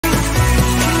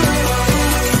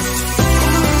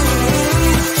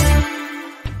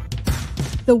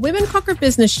The Women Conquer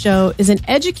Business Show is an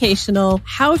educational,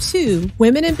 how-to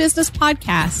women in business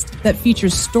podcast that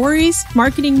features stories,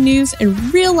 marketing news,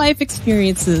 and real-life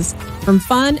experiences from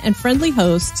fun and friendly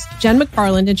hosts Jen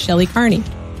McFarland and Shelley Carney.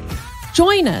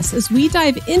 Join us as we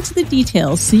dive into the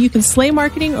details so you can slay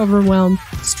marketing overwhelm,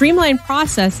 streamline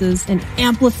processes, and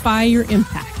amplify your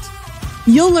impact.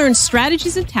 You'll learn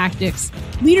strategies and tactics,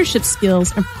 leadership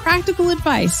skills, and practical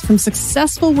advice from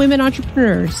successful women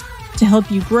entrepreneurs to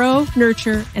help you grow,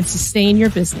 nurture, and sustain your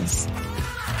business.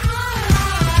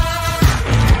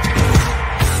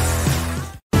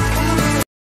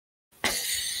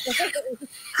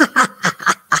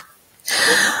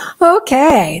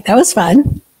 Okay, that was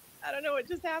fun. I don't know what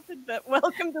just happened, but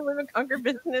welcome to Women Conquer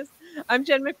Business. I'm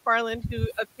Jen McFarland, who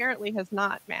apparently has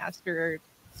not mastered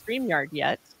StreamYard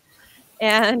yet.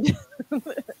 And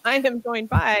I am joined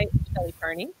by Shelley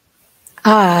Carney.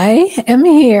 I am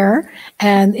here,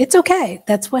 and it's okay.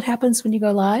 That's what happens when you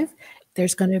go live.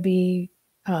 There's going to be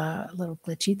little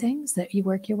glitchy things that you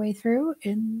work your way through,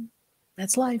 and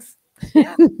that's life.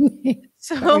 Yeah.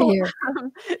 So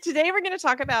today we're going to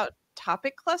talk about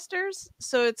topic clusters.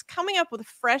 So it's coming up with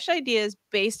fresh ideas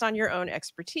based on your own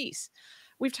expertise.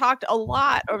 We've talked a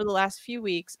lot over the last few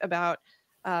weeks about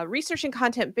researching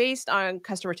content based on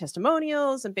customer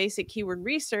testimonials and basic keyword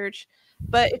research.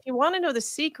 But if you want to know the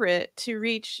secret to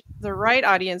reach the right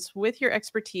audience with your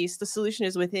expertise, the solution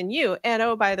is within you. And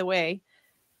oh, by the way,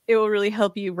 it will really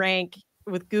help you rank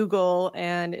with Google,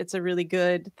 and it's a really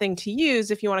good thing to use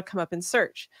if you want to come up in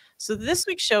search. So this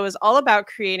week's show is all about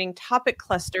creating topic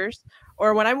clusters,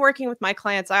 or when I'm working with my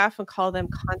clients, I often call them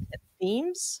content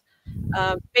themes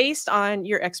based on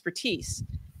your expertise.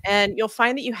 And you'll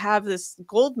find that you have this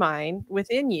gold mine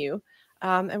within you,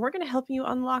 and we're going to help you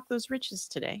unlock those riches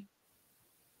today.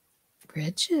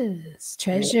 Riches,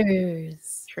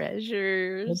 treasures.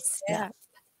 Yeah.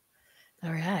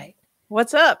 All right.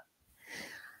 What's up?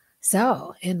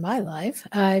 So in my life,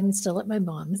 I'm still at my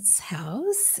mom's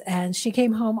house, and she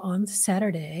came home on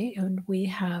Saturday, and we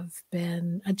have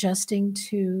been adjusting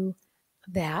to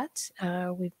that.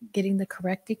 We're getting the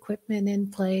correct equipment in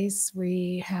place.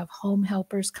 We have home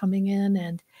helpers coming in,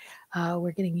 and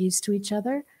we're getting used to each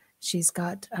other. She's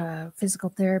got physical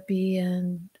therapy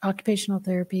and occupational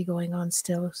therapy going on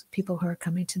still. People who are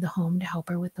coming to the home to help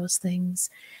her with those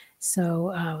things.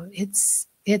 So it's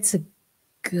a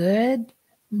good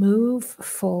move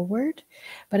forward,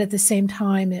 but at the same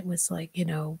time, it was like,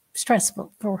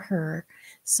 stressful for her.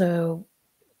 So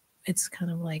it's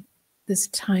kind of like this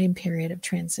time period of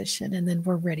transition, and then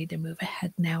we're ready to move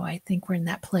ahead now. I think we're in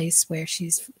that place where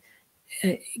she's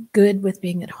good with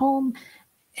being at home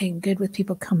and good with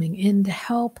people coming in to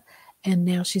help. And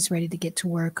now she's ready to get to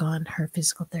work on her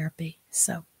physical therapy.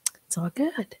 So it's all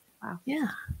good. Wow. Yeah.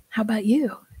 How about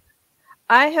you?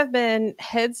 I have been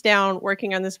heads down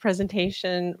working on this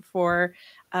presentation for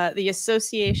the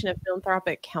Association of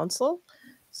Philanthropic Counsel.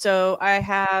 So I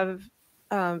have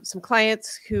some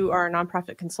clients who are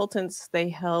nonprofit consultants. They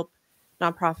help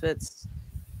nonprofits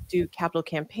do capital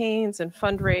campaigns and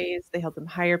fundraise. They help them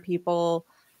hire people.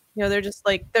 They're just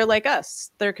they're like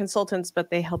us. They're consultants, but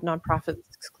they help nonprofits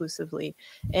exclusively.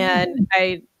 And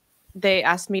they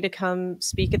asked me to come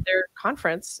speak at their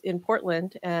conference in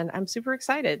Portland, and I'm super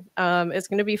excited. It's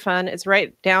going to be fun. It's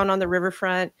right down on the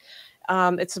riverfront.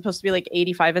 It's supposed to be like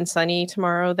 85 and sunny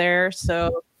tomorrow there.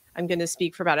 So I'm going to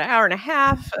speak for about an hour and a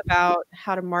half about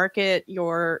how to market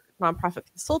your nonprofit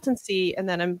consultancy. And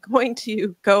then I'm going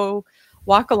to go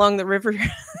walk along the river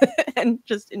and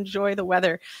just enjoy the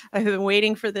weather. I've been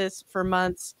waiting for this for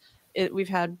months. We've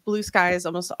had blue skies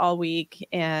almost all week.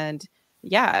 And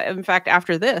yeah, in fact,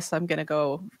 after this, I'm going to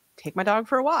go take my dog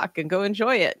for a walk and go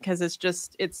enjoy it, because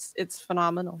it's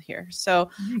phenomenal here. So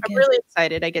I'm really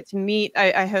excited. I get to meet.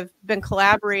 I have been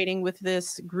collaborating with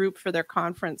this group for their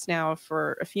conference now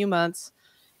for a few months,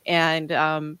 and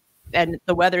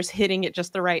the weather's hitting at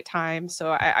just the right time.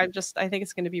 So I think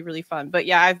it's going to be really fun. But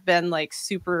yeah, I've been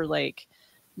super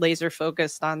laser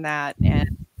focused on that,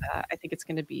 and I think it's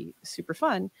going to be super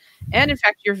fun. And in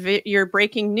fact, your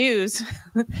breaking news,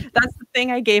 that's the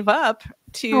thing I gave up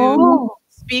to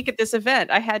speak at this event.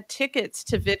 I had tickets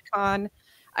to VidCon.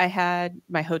 I had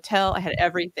my hotel. I had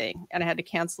everything, and I had to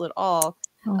cancel it all.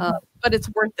 But it's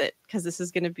worth it, because this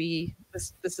is going to be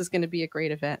a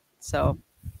great event. So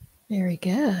very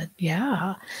good.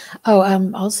 Yeah.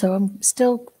 Also, I'm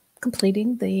still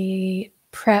completing the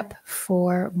prep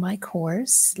for my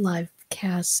course,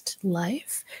 Livecast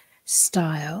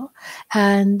Lifestyle.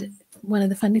 And one of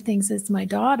the funny things is my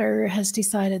daughter has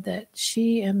decided that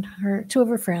she and two of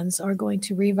her friends are going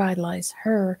to revitalize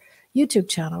her YouTube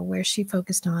channel, where she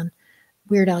focused on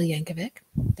Weird Al Yankovic.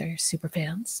 They're super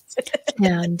fans.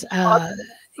 And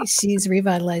she's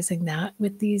revitalizing that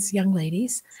with these young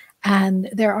ladies. And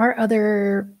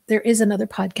there is another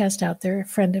podcast out there. A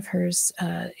friend of hers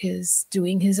is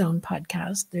doing his own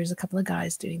podcast. There's a couple of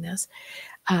guys doing this.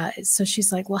 So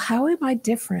she's like, well, how am I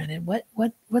different? And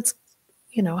what's,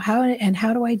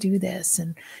 how do I do this?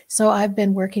 And so I've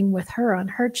been working with her on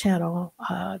her channel,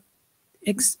 and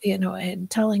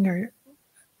telling her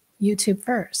YouTube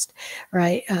first,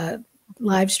 right?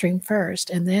 Live stream first,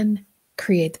 and then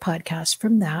create the podcast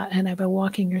from that. And I've been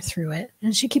walking her through it,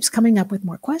 and she keeps coming up with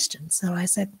more questions. So I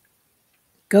said,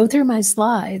 go through my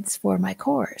slides for my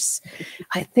course.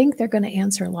 I think they're going to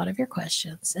answer a lot of your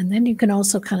questions. And then you can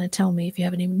also kind of tell me if you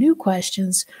have any new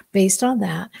questions based on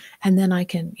that. And then I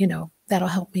can, that'll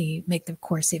help me make the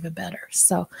course even better.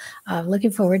 So looking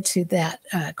forward to that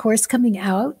course coming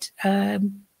out.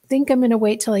 Think I'm going to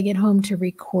wait till I get home to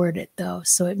record it, though.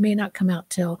 So it may not come out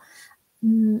till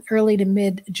early to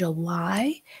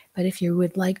mid-July. But if you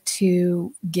would like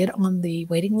to get on the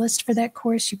waiting list for that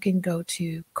course, you can go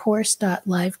to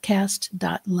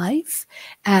course.livecast.life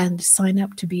and sign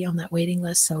up to be on that waiting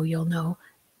list, so you'll know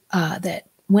that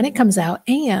when it comes out.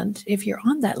 And if you're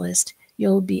on that list,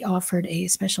 you'll be offered a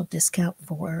special discount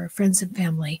for friends and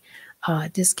family,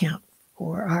 discount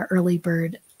for our early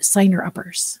bird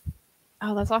signer-uppers.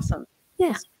 Oh, that's awesome. Yeah.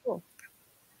 That's cool.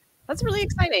 That's really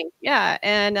exciting. Yeah.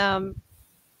 And,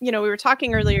 we were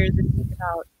talking earlier this week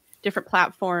about different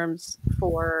platforms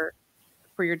for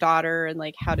your daughter and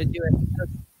like how to do it. Because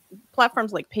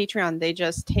platforms like Patreon, they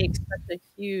just take such a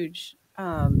huge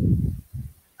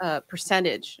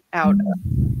percentage out of,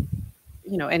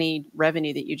 any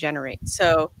revenue that you generate.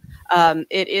 So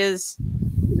it is,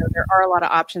 there are a lot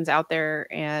of options out there.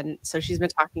 And so she's been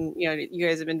talking, you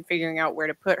guys have been figuring out where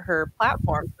to put her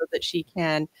platform so that she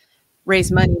can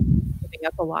raise money, giving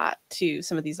up a lot to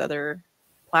some of these other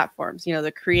platforms.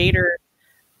 The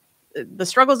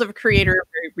struggles of a creator are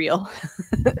very real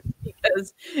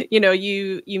because,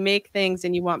 you make things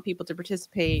and you want people to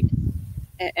participate.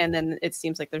 And then it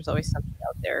seems like there's always somebody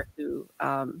out there who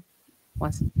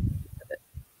wants to do it.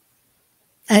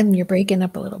 And you're breaking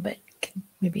up a little bit.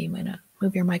 Maybe you might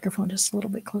move your microphone just a little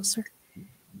bit closer.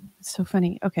 It's so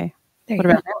funny. Okay. What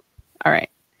about now? All right.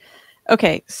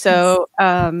 Okay. So,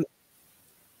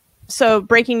 so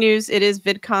breaking news, it is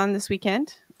VidCon this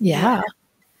weekend. Yeah.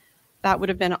 That would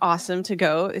have been awesome to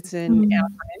go. It's in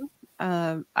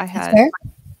Anaheim.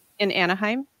 In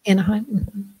Anaheim. Anaheim.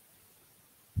 Mm-hmm.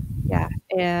 Yeah.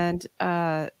 And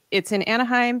it's in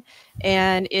Anaheim,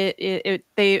 and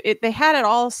they had it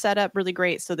all set up really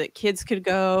great so that kids could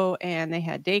go, and they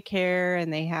had daycare,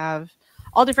 and they have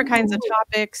all different kinds of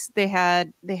topics. They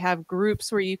have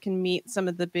groups where you can meet some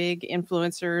of the big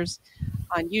influencers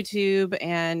on YouTube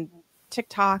and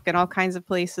TikTok and all kinds of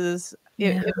places.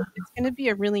 It's going to be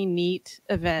a really neat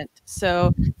event.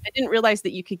 So I didn't realize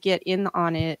that you could get in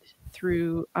on it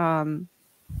through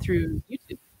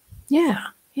YouTube.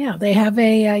 Yeah, they have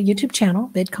a YouTube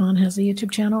channel. VidCon has a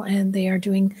YouTube channel, and they are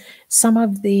doing some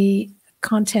of the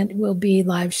content will be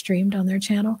live streamed on their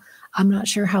channel. I'm not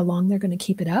sure how long they're going to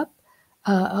keep it up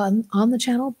on the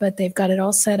channel, but they've got it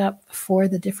all set up for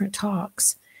the different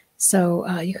talks. So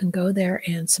you can go there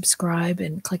and subscribe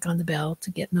and click on the bell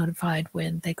to get notified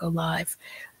when they go live.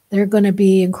 They're going to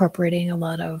be incorporating a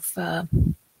lot of,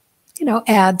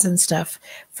 ads and stuff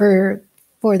for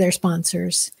their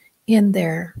sponsors in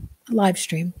their live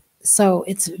stream. So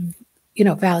it's,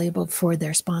 valuable for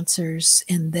their sponsors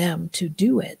and them to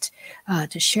do it,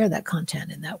 to share that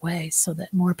content in that way so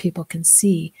that more people can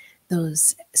see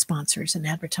those sponsors and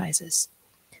advertisers.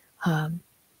 We're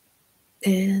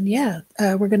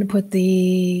going to put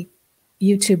the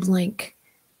YouTube link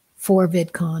for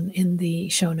VidCon in the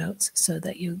show notes so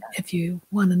that if you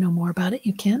want to know more about it,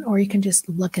 you can, or you can just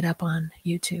look it up on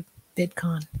YouTube,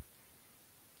 VidCon.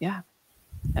 Yeah.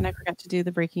 And I forgot to do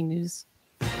the breaking news.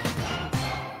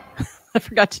 I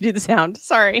forgot to do the sound.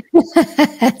 Sorry.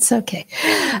 That's okay.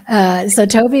 So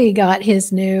Toby got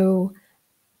his new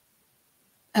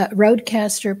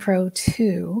Rodecaster Pro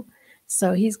 2.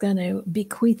 So he's going to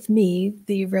bequeath me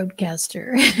the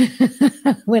Rodecaster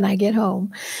when I get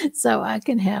home, so I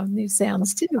can have new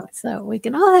sounds too. So we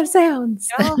can all have sounds.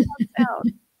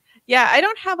 Yeah, I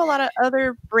don't have a lot of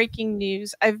other breaking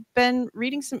news. I've been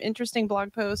reading some interesting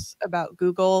blog posts about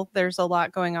Google. There's a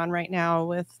lot going on right now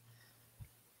with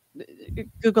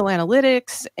Google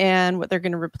Analytics and what they're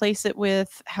going to replace it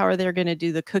with. How are they going to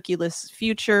do the cookieless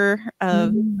future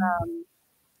of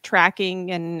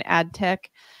tracking and ad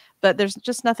tech? But there's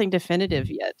just nothing definitive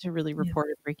yet to really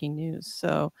report breaking news.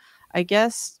 So I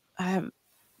guess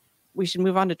we should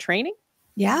move on to training.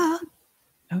 Yeah.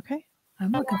 Okay.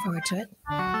 I'm looking forward to it.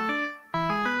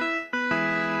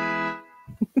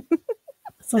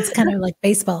 Sounds kind of like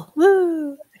baseball.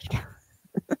 Woo!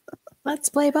 Let's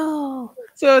play ball.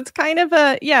 So it's kind of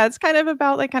it's kind of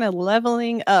about like kind of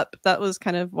leveling up. That was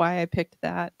kind of why I picked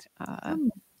that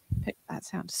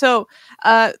sound. So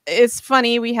it's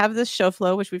funny. We have this show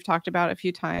flow, which we've talked about a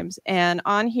few times. And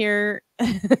on here,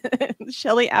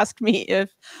 Shelly asked me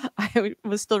if I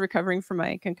was still recovering from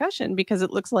my concussion because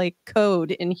it looks like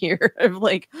code in here of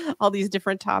like all these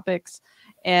different topics.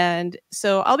 And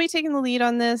so I'll be taking the lead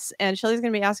on this. And Shelly's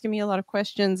going to be asking me a lot of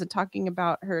questions and talking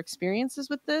about her experiences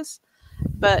with this.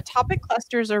 But topic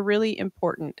clusters are really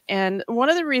important. And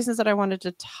one of the reasons that I wanted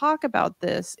to talk about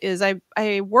this is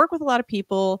I work with a lot of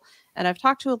people and I've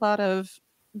talked to a lot of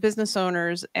business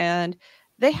owners, and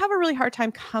they have a really hard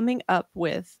time coming up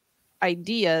with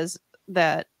ideas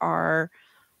that are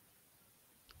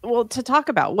to talk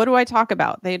about. What do I talk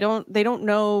about? They don't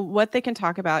know what they can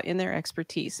talk about in their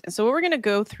expertise. And so what we're going to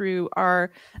go through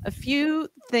are a few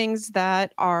things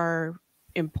that are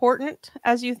important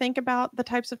as you think about the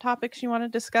types of topics you want to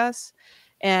discuss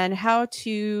and how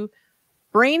to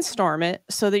brainstorm it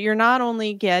so that you're not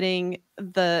only getting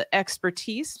the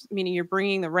expertise, meaning you're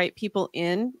bringing the right people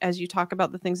in as you talk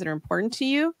about the things that are important to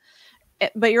you,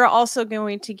 but you're also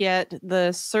going to get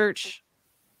the search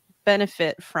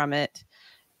benefit from it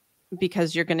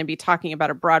because you're going to be talking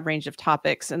about a broad range of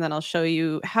topics. And then I'll show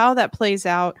you how that plays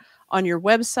out on your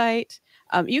website.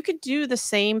 You could do the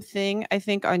same thing, I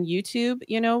think, on YouTube,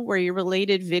 where your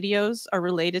related videos are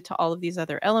related to all of these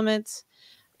other elements.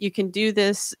 You can do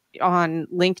this on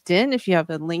LinkedIn if you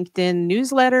have a LinkedIn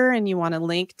newsletter and you want to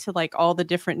link to like all the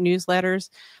different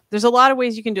newsletters. There's a lot of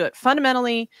ways you can do it.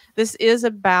 Fundamentally, this is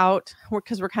about,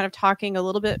 because we're kind of talking a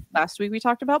little bit, last week we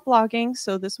talked about blogging.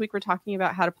 So this week we're talking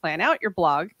about how to plan out your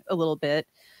blog a little bit,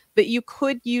 but you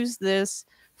could use this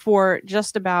for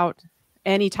just about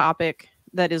any topic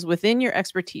that is within your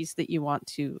expertise that you want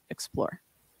to explore.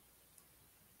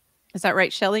 Is that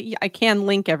right, Shelly? I can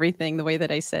link everything the way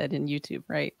that I said in YouTube,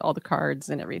 right? All the cards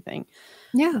and everything.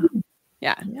 Yeah.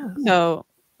 Yeah.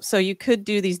 So you could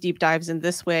do these deep dives in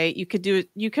this way. You could do it.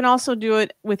 You can also do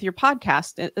it with your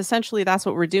podcast. Essentially, that's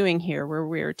what we're doing here, where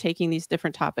we're taking these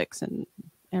different topics and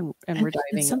we're diving.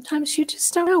 And sometimes you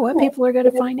just don't know what people are going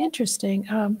to find interesting.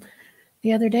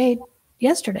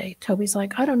 Yesterday, Toby's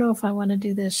like, I don't know if I want to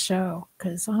do this show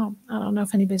because I don't know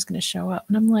if anybody's going to show up.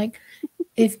 And I'm like,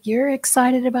 if you're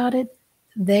excited about it,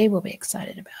 they will be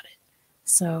excited about it.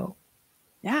 So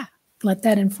yeah, let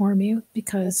that inform you,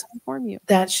 because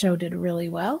that show did really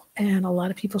well and a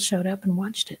lot of people showed up and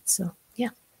watched it. So yeah.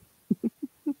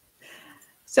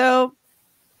 So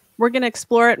we're going to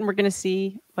explore it and we're going to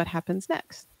see what happens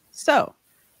next. So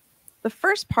the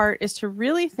first part is to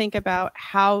really think about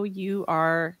how you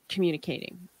are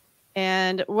communicating.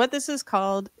 And what this is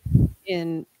called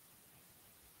in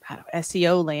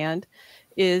SEO land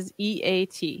is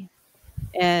EAT,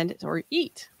 or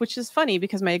eat, which is funny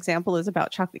because my example is about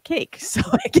chocolate cake. So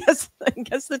I guess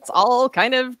it's all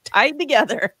kind of tied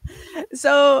together.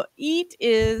 So EAT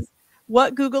is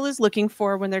what Google is looking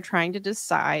for when they're trying to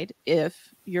decide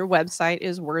if your website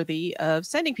is worthy of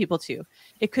sending people to.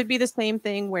 It could be the same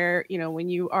thing where,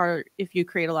 if you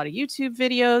create a lot of YouTube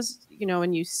videos,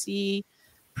 and you see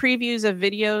previews of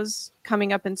videos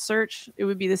coming up in search, it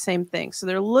would be the same thing. So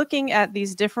they're looking at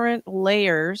these different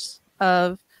layers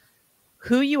of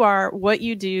who you are, what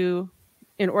you do,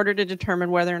 in order to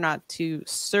determine whether or not to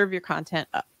serve your content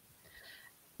up.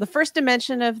 The first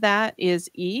dimension of that is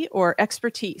E, or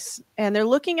expertise. And they're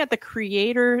looking at the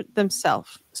creator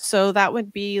themselves. So that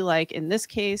would be like, in this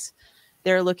case,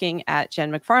 they're looking at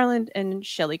Jen McFarland and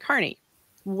Shelly Carney.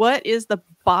 What is the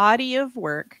body of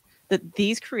work that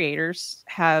these creators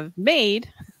have made?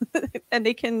 And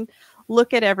they can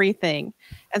look at everything.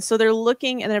 And so they're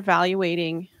looking and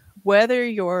evaluating whether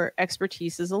your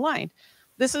expertise is aligned.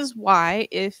 This is why,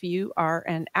 if you are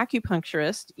an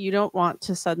acupuncturist, you don't want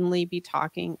to suddenly be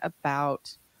talking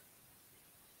about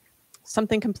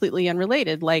something completely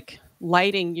unrelated, like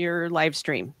lighting your live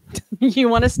stream. You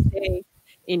want to stay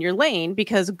in your lane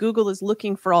because Google is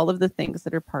looking for all of the things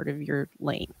that are part of your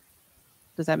lane.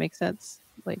 Does that make sense?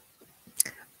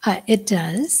 It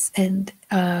does. And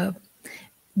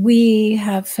we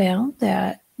have found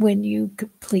that when you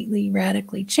completely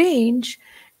radically change,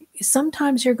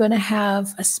 sometimes you're going to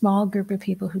have a small group of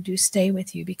people who do stay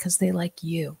with you because they like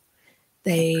you.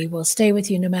 They will stay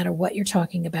with you no matter what you're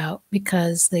talking about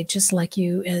because they just like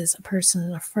you as a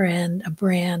person, a friend, a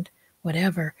brand,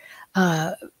 whatever.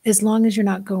 As long as you're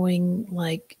not going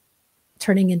like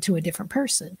turning into a different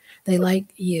person, they like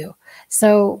you.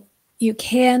 So you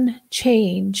can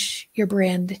change your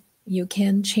brand. You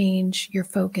can change your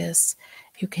focus.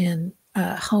 You can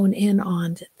hone in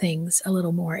on things a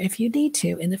little more if you need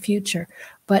to in the future.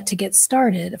 But to get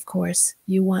started, of course,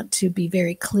 you want to be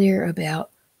very clear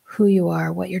about who you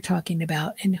are, what you're talking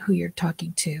about, and who you're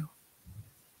talking to.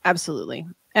 Absolutely.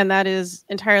 And that is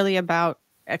entirely about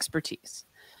expertise.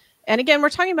 And again, we're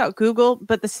talking about Google,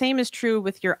 but the same is true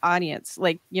with your audience.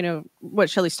 Like, you know, what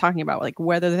Shelly's talking about, like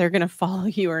whether they're going to follow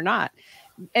you or not.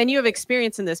 And you have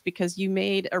experience in this because you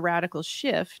made a radical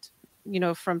shift, you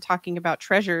know, from talking about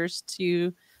treasures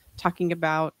to talking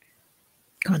about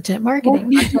content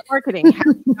marketing. Content marketing,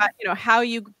 how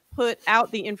you put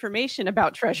out the information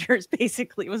about treasures,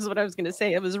 basically, was what I was going to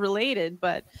say. It was related,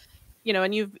 but you know,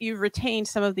 and you've retained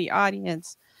some of the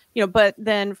audience, you know, but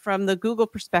then from the Google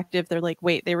perspective, they're like,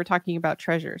 wait, they were talking about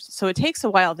treasures. So it takes a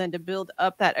while then to build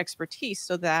up that expertise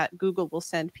so that Google will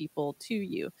send people to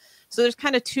you. So there's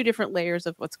kind of two different layers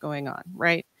of what's going on,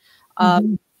 right?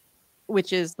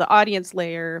 Which is the audience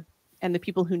layer and the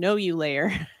people who know you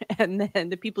layer, and then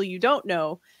the people you don't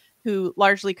know who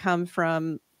largely come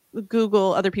from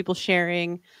Google, other people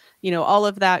sharing, you know, all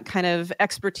of that kind of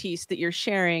expertise that you're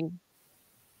sharing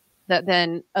that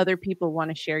then other people want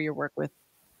to share your work with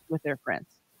their friends.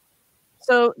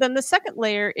 So then the second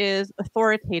layer is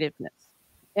authoritativeness,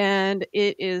 and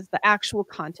it is the actual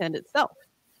content itself.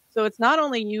 So it's not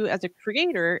only you as a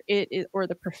creator, it is, or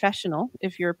the professional.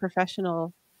 If you're a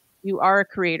professional, you are a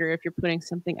creator if you're putting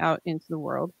something out into the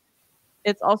world.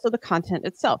 It's also the content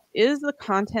itself. Is the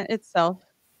content itself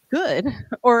good,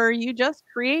 or are you just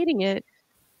creating it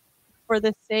for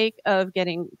the sake of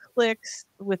getting clicks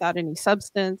without any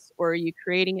substance, or are you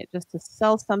creating it just to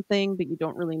sell something but you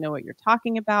don't really know what you're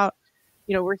talking about?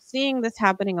 You know, we're seeing this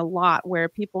happening a lot where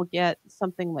people get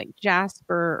something like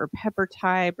Jasper or Pepper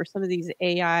Type or some of these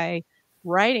AI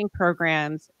writing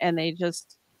programs, and they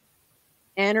just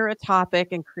enter a topic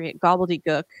and create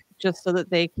gobbledygook just so that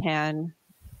they can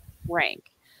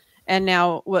rank. And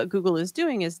now what Google is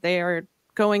doing is they are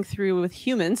going through with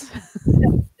humans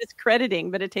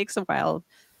discrediting, but it takes a while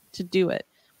to do it.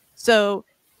 So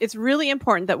it's really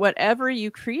important that whatever you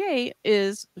create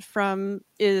is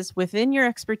within your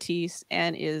expertise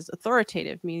and is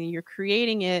authoritative, meaning you're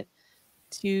creating it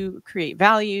to create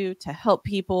value, to help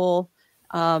people,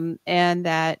 and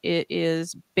that it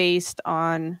is based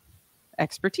on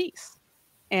expertise.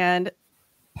 And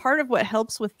part of what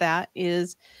helps with that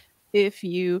is if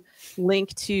you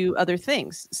link to other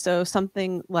things. So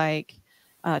something like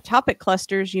topic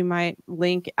clusters, you might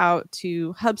link out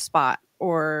to HubSpot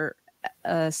or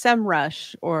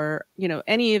SEMrush or, you know,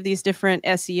 any of these different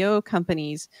SEO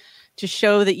companies to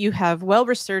show that you have well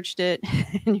researched it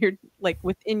and you're like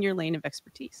within your lane of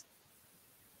expertise.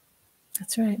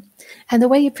 That's right. And the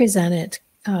way you present it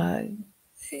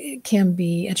can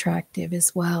be attractive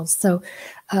as well. So,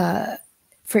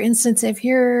 for instance, if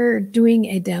you're doing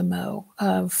a demo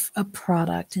of a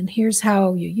product and here's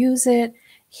how you use it,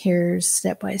 here's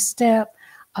step by step,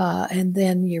 and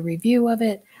then your review of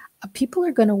it, people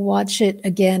are going to watch it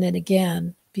again and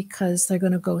again because they're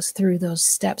going to go through those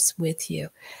steps with you.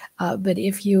 But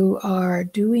if you are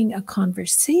doing a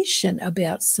conversation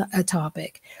about a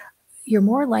topic, you're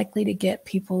more likely to get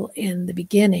people in the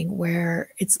beginning where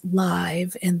it's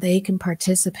live and they can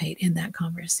participate in that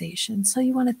conversation. So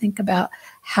you want to think about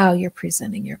how you're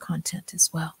presenting your content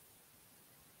as well.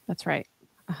 That's right.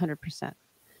 100%.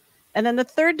 And then the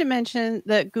third dimension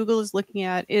that Google is looking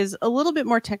at is a little bit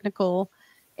more technical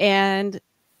and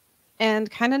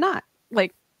kind of not.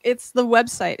 Like, it's the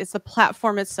website, it's the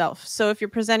platform itself. So if you're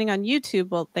presenting on YouTube,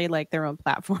 well, they like their own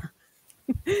platform.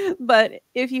 But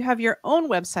if you have your own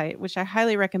website, which I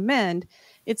highly recommend,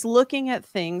 it's looking at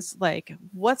things like,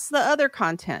 what's the other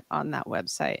content on that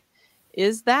website?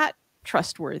 Is that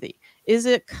trustworthy? Is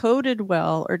it coded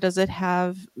well, or does it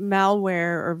have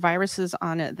malware or viruses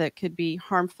on it that could be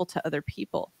harmful to other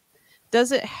people?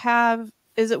 Is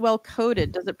it well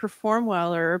coded? Does it perform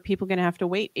well, or are people going to have to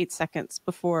wait 8 seconds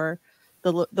before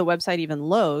the website even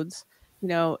loads? You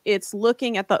know, it's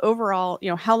looking at the overall, you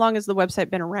know, how long has the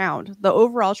website been around? The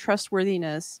overall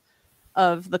trustworthiness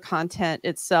of the content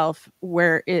itself,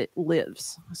 where it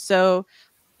lives. So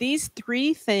these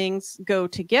three things go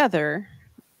together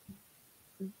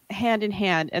hand in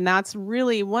hand. And that's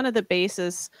really one of the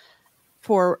basis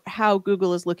for how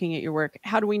Google is looking at your work.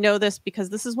 How do we know this?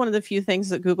 Because this is one of the few things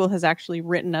that Google has actually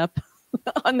written up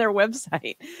on their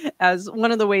website as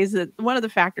one of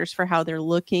the factors for how they're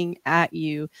looking at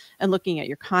you and looking at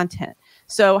your content.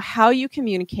 So how you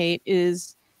communicate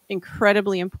is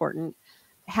incredibly important.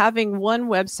 Having one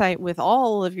website with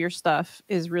all of your stuff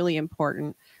is really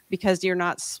important. because you're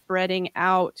not spreading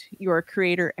out your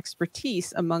creator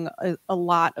expertise among a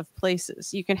lot of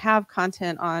places. You can have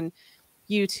content on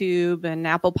YouTube and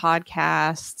Apple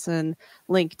Podcasts and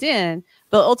LinkedIn,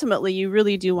 but ultimately you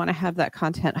really do want to have that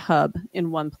content hub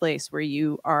in one place where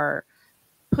you are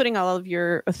putting all of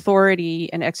your authority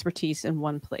and expertise in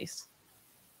one place.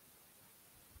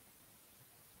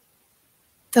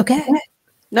 Okay.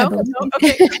 No?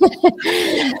 Okay.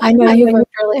 I know you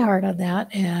worked really hard on that,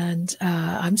 and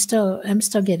I'm still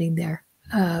getting there.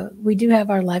 We do have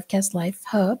our Livecast Life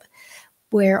hub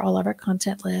where all of our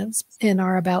content lives, and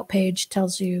our about page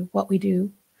tells you what we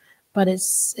do, but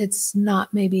it's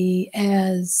not maybe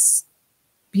as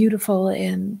beautiful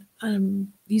and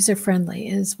user friendly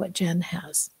as what Jen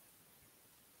has.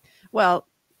 Well,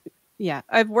 yeah,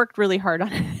 I've worked really hard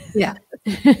on it. Yeah.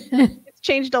 It's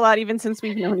changed a lot even since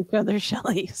we've known each other,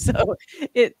 Shelley. So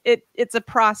it's a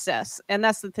process. And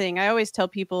that's the thing. I always tell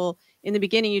people in the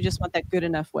beginning, you just want that good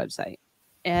enough website.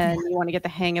 And you want to get the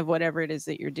hang of whatever it is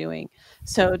that you're doing.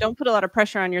 So don't put a lot of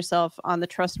pressure on yourself on the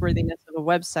trustworthiness of a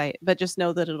website, but just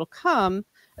know that it'll come,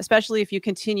 especially if you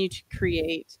continue to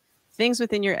create things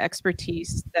within your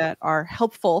expertise that are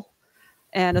helpful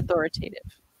and authoritative.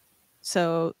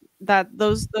 So that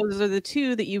those are the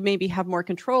two that you maybe have more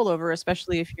control over,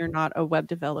 especially if you're not a web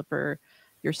developer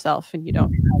yourself and you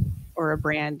don't have, or a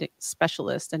brand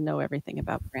specialist and know everything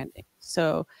about branding.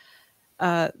 So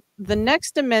the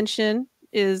next dimension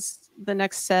is the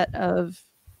next set of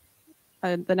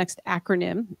the next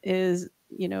acronym is,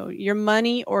 your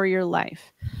money or your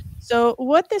life. So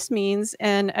what this means,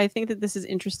 and I think that this is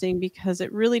interesting because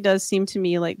it really does seem to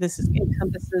me like this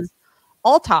encompasses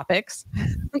all topics.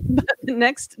 But the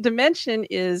next dimension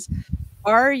is,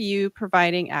 are you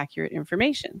providing accurate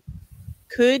information?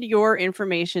 Could your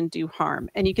information do harm?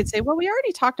 And you could say, well, we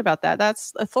already talked about that.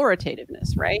 That's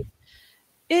authoritativeness, right?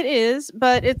 It is,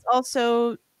 but it's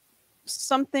also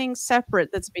something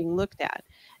separate that's being looked at.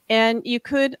 And you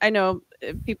could, I know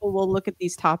people will look at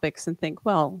these topics and think,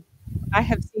 well, I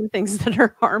have seen things that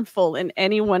are harmful in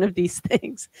any one of these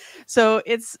things. So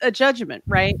it's a judgment,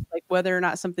 right? Like whether or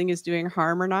not something is doing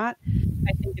harm or not.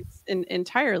 I think it's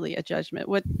entirely a judgment.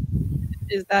 What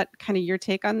is that kind of your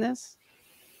take on this?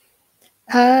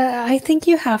 I think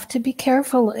you have to be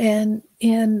careful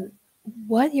in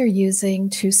what you're using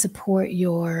to support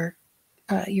your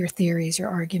theories, your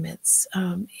arguments.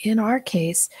 In our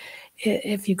case,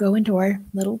 if you go into our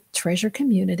little treasure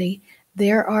community,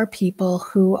 there are people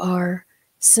who are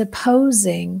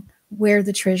supposing where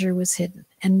the treasure was hidden,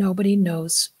 and nobody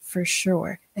knows for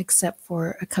sure, except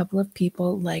for a couple of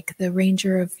people like the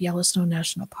ranger of Yellowstone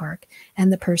National Park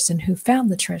and the person who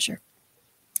found the treasure.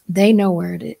 They know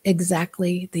where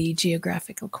exactly the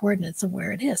geographical coordinates of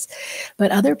where it is.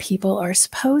 But other people are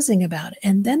supposing about it.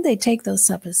 And then they take those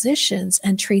suppositions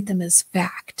and treat them as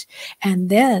fact. And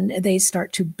then they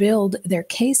start to build their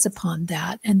case upon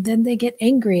that. And then they get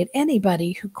angry at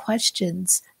anybody who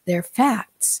questions their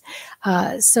facts.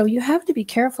 So you have to be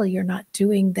careful you're not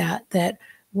doing that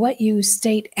what you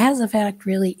state as a fact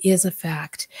really is a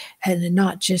fact and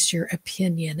not just your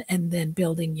opinion, and then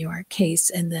building your case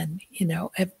and then,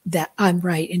 that I'm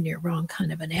right and you're wrong kind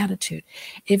of an attitude.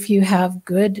 If you have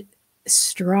good,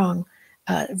 strong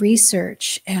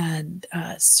research and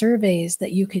surveys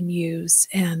that you can use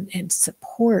and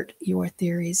support your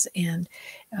theories and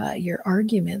your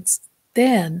arguments,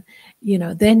 then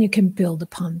you can build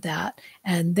upon that.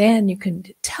 And then you can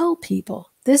tell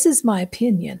people, this is my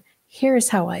opinion. Here's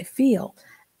how I feel,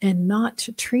 and not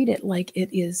to treat it like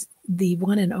it is the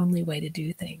one and only way to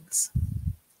do things.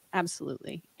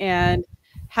 Absolutely. And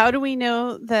how do we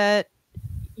know that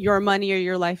your money or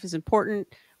your life is important?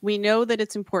 We know that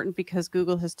it's important because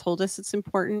Google has told us it's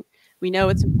important. We know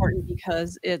it's important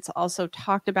because it's also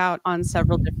talked about on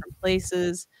several different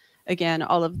places. Again,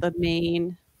 all of the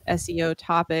main SEO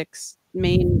topics,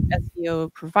 main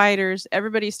SEO providers,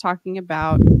 everybody's talking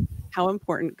about how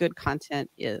important good content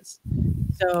is.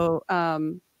 So,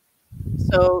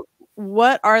 so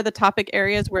what are the topic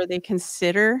areas where they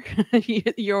consider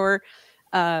your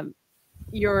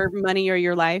money or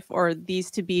your life or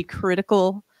these to be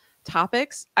critical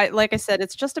topics? Like I said,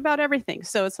 it's just about everything.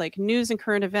 So it's like news and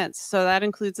current events. So that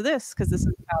includes this because this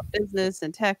is about business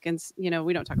and tech, and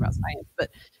we don't talk about science, but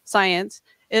science.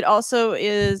 It also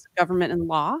is government and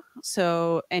law.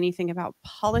 So anything about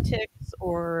politics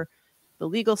or the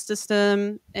legal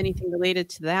system, anything related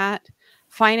to that,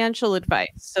 financial advice,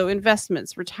 so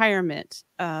investments, retirement,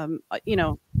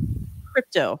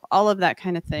 crypto, all of that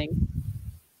kind of thing.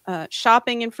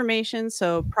 Shopping information,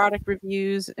 so product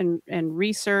reviews and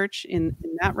research in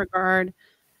that regard,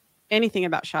 anything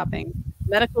about shopping,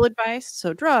 Medical advice,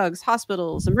 so drugs,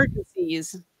 hospitals,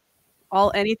 emergencies,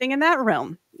 anything in that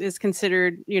realm is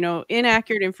considered,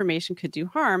 inaccurate information could do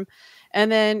harm. And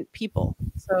then people.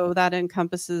 So that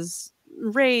encompasses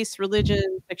race,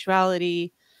 religion,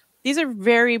 sexuality. These are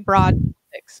very broad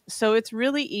topics. So it's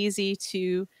really easy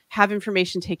to have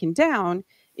information taken down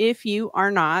if you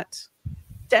are not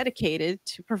dedicated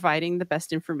to providing the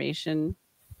best information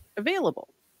available.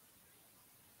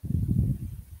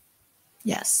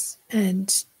 Yes.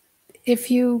 And if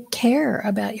you care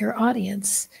about your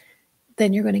audience,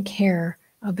 then you're going to care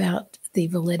about the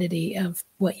validity of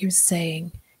what you're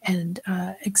saying and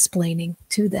explaining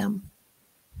to them.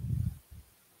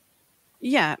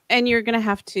 Yeah. And you're going to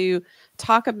have to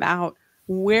talk about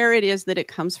where it is that it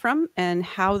comes from and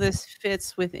how this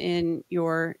fits within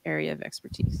your area of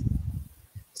expertise.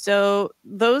 So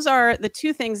those are the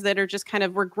two things that are just kind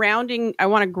of, I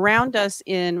want to ground us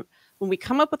in when we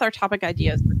come up with our topic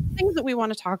ideas, the things that we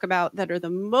want to talk about that are the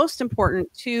most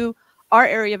important to our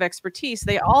area of expertise.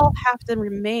 They all have to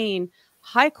remain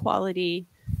high quality,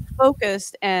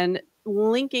 focused, and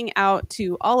linking out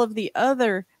to all of the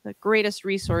other the greatest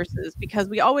resources, because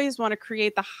we always want to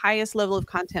create the highest level of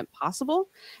content possible.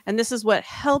 And this is what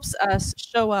helps us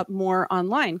show up more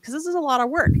online, because this is a lot of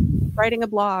work. Writing a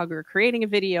blog or creating a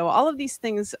video, all of these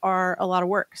things are a lot of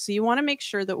work. So you want to make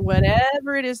sure that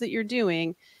whatever it is that you're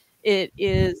doing, it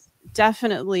is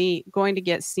definitely going to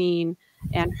get seen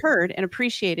and heard and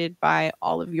appreciated by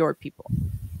all of your people.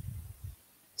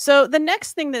 So the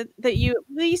next thing that you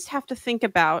at least have to think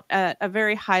about at a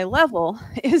very high level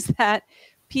is that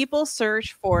people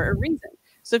search for a reason.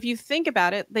 So if you think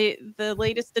about it, the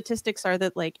latest statistics are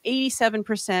that like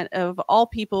 87% of all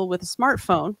people with a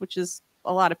smartphone, which is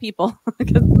a lot of people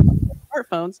because of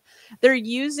smartphones, they're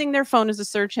using their phone as a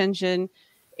search engine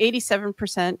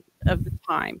 87% of the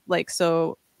time. Like,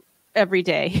 so every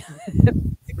day,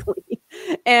 basically.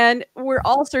 And we're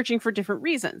all searching for different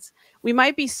reasons. We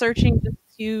might be searching just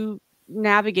to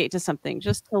navigate to something,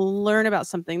 just to learn about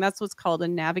something. That's what's called a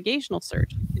navigational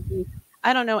search.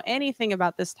 I don't know anything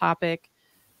about this topic.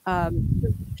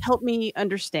 Help me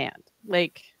understand.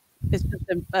 Like, it's just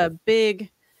a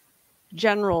big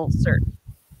general search,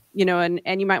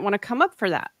 and you might want to come up for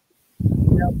that.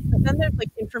 But then there's like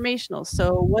informational.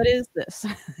 So what is this?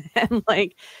 And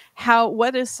like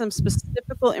what is some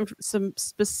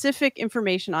specific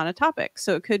information on a topic?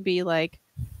 So it could be like,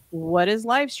 what is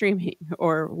live streaming,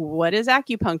 or what is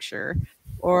acupuncture,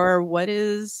 or what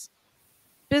is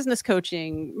business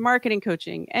coaching, marketing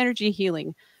coaching, energy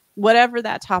healing, whatever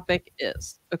that topic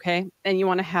is. Okay. And you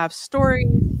want to have stories,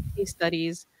 case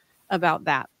studies about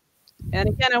that. And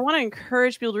again, I want to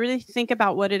encourage people to really think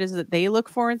about what it is that they look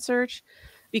for in search,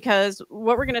 because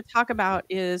what we're going to talk about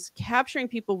is capturing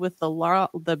people with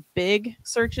the big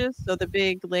searches. So the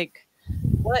big, like,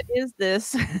 what is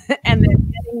this? And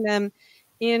then getting them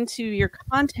into your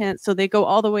content so they go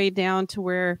all the way down to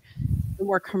where the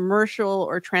more commercial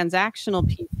or transactional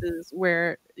pieces,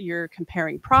 where you're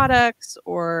comparing products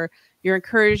or you're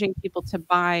encouraging people to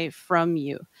buy from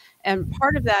you. And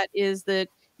part of that is that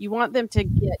you want them to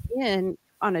get in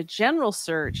on a general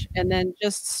search and then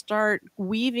just start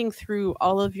weaving through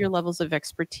all of your levels of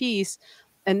expertise.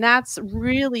 And that's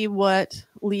really what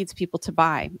leads people to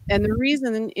buy. And the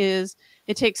reason is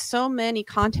it takes so many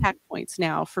contact points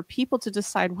now for people to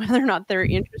decide whether or not they're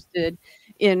interested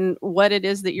in what it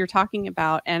is that you're talking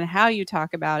about and how you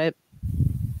talk about it,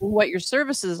 what your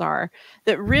services are,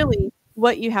 that really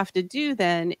what you have to do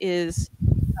then is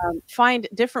find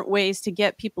different ways to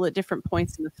get people at different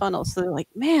points in the funnel. So they're like,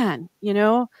 man,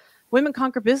 Women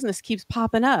Conquer Business keeps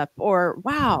popping up, or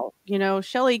wow,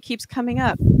 Shelly keeps coming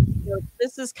up.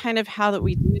 This is kind of how that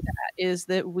we do that, is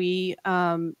that we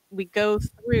go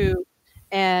through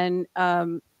and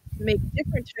make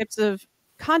different types of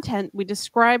content. We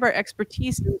describe our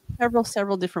expertise in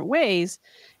several different ways,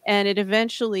 and it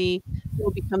eventually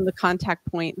will become the contact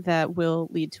point that will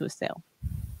lead to a sale.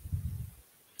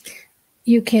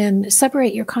 You can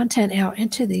separate your content out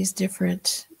into these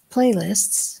different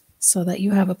playlists so that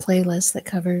you have a playlist that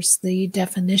covers the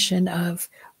definition of,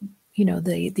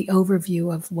 the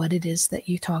overview of what it is that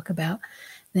you talk about.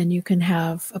 Then you can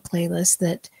have a playlist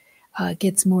that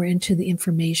gets more into the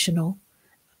informational.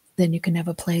 Then you can have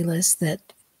a playlist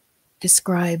that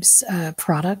describes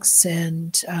products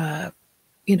and,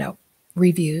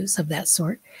 reviews of that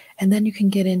sort. And then you can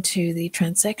get into the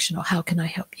transactional, how can I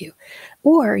help you?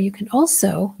 Or you can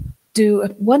also do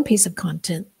one piece of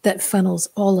content that funnels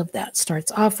all of that, starts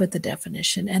off with the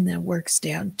definition and then works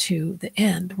down to the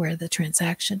end where the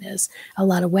transaction is. A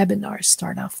lot of webinars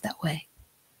start off that way.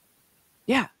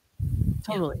 Yeah,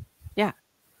 totally. Yeah.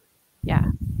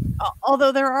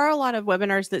 Although there are a lot of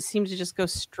webinars that seem to just go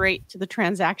straight to the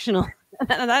transactional,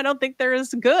 and I don't think they're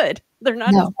as good. They're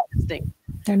not as interesting.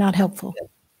 They're not helpful.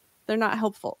 They're not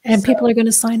helpful. And people are going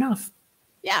to sign off.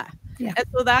 Yeah. And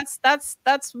so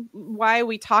that's why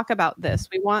we talk about this.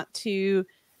 We want to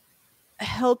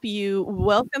help you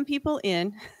welcome people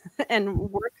in and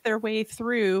work their way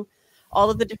through all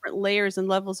of the different layers and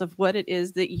levels of what it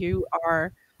is that you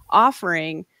are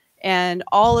offering and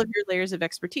all of your layers of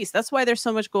expertise. That's why there's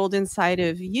so much gold inside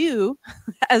of you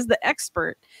as the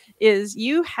expert, is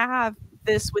you have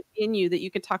this within you that you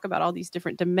can talk about all these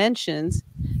different dimensions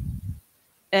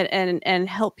and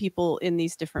help people in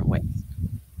these different ways.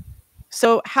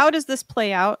 So how does this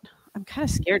play out? I'm kind of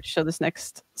scared to show this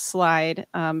next slide.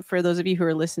 For those of you who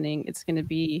are listening, it's going to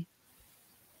be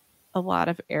a lot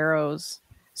of arrows.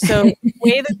 So the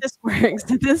way that this works,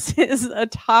 this is a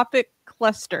topic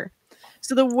cluster.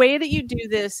 So the way that you do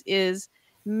this is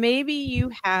maybe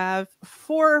you have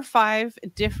 4 or 5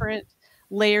 different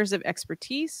layers of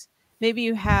expertise. Maybe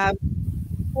you have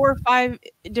 4 or 5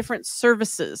 different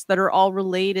services that are all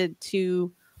related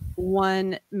to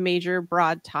one major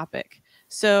broad topic.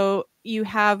 So you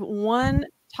have one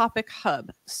topic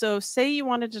hub. So say you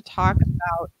wanted to talk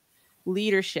about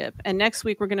leadership, and next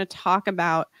week we're going to talk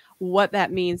about what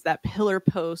that means, that pillar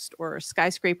post or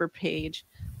skyscraper page,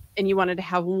 and you wanted to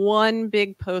have one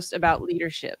big post about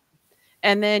leadership.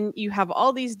 And then you have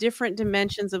all these different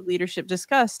dimensions of leadership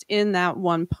discussed in that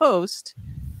one post,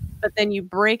 but then you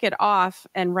break it off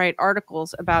and write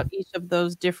articles about each of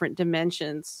those different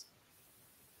dimensions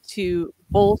to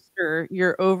bolster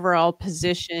your overall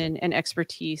position and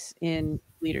expertise in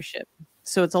leadership.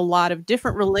 So it's a lot of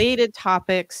different related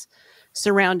topics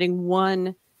surrounding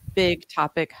one big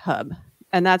topic hub.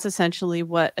 And that's essentially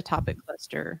what a topic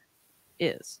cluster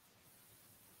is.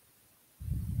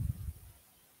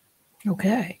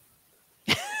 Okay.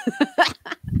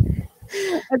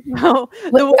 So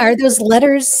are those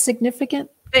letters significant?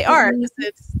 They are.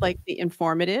 It's like the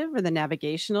informative or the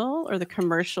navigational or the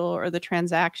commercial or the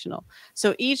transactional.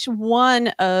 So each one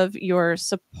of your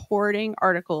supporting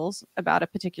articles about a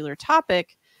particular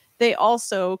topic, they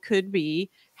also could be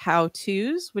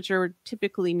how-tos, which are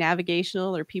typically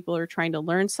navigational, or people are trying to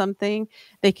learn something.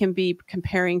 They can be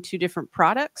comparing 2 different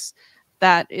products.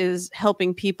 That is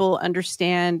helping people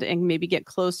understand and maybe get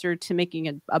closer to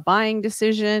making a buying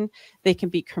decision. They can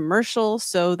be commercial.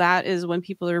 So that is when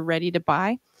people are ready to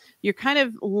buy. You're kind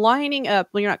of lining up,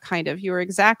 well, you're not kind of, you're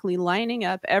exactly lining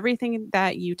up everything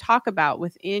that you talk about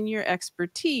within your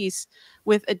expertise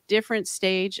with a different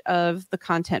stage of the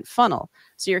content funnel.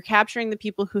 So you're capturing the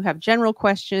people who have general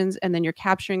questions, and then you're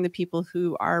capturing the people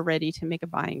who are ready to make a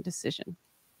buying decision.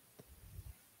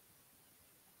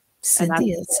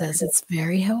 Cynthia says it's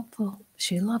very helpful.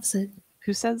 She loves it.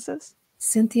 Who says this?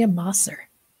 Cynthia Mosser.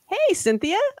 Hey,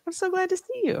 Cynthia. I'm so glad to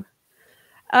see you.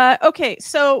 Okay,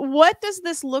 so what does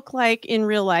this look like in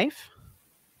real life?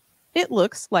 It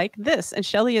looks like this. And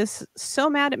Shelly is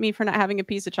so mad at me for not having a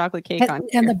piece of chocolate cake on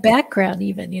here. And the background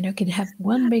even, can have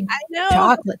one big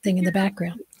chocolate thing in the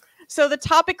background. So the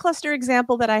topic cluster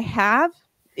example that I have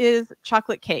is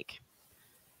chocolate cake.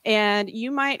 And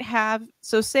you might have,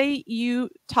 so say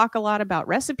you talk a lot about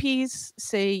recipes,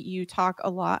 say you talk a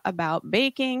lot about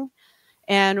baking,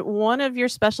 and one of your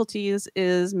specialties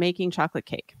is making chocolate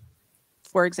cake,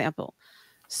 for example.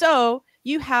 So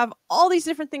you have all these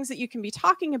different things that you can be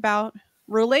talking about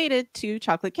related to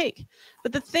chocolate cake.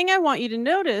 But the thing I want you to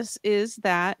notice is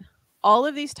that all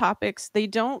of these topics, they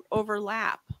don't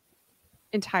overlap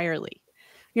entirely.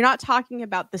 You're not talking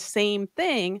about the same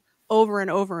thing over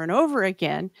and over and over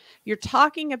again. You're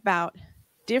talking about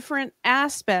different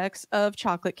aspects of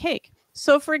chocolate cake.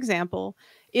 So for example,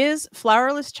 is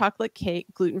flourless chocolate cake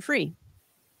gluten-free?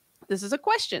 This is a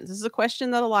question. This is a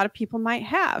question that a lot of people might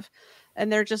have,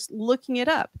 and they're just looking it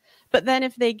up. But then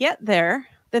if they get there,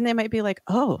 then they might be like,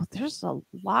 oh, there's a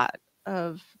lot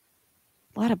of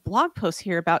blog posts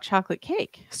here about chocolate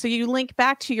cake. So you link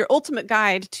back to your ultimate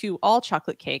guide to all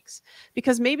chocolate cakes,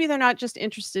 because maybe they're not just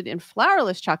interested in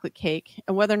flourless chocolate cake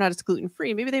and whether or not it's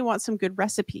gluten-free. Maybe they want some good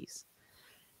recipes.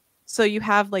 So you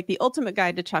have like the ultimate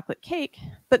guide to chocolate cake,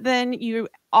 but then you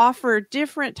offer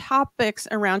different topics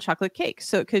around chocolate cake.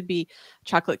 So it could be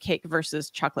chocolate cake versus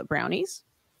chocolate brownies.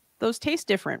 Those taste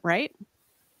different, right?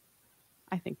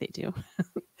 I think they do.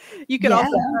 You could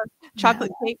also have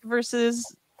chocolate cake versus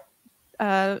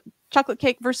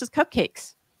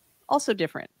cupcakes, also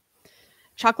different.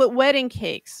 Chocolate wedding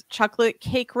cakes, chocolate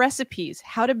cake recipes,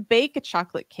 how to bake a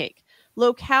chocolate cake,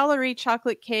 low calorie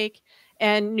chocolate cake,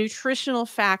 and nutritional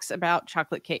facts about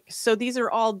chocolate cake. So these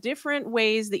are all different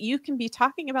ways that you can be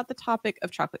talking about the topic of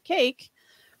chocolate cake,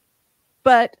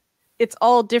 but it's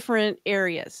all different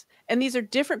areas. And these are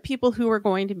different people who are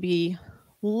going to be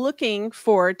looking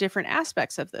for different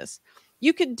aspects of this.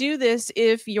 You could do this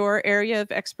if your area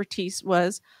of expertise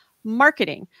was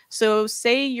marketing. So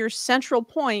say your central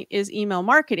point is email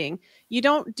marketing. You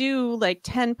don't do like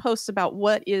 10 posts about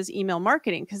what is email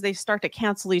marketing, because they start to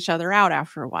cancel each other out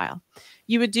after a while.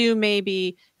 You would do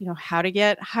maybe, how to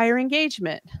get higher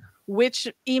engagement. Which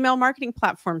email marketing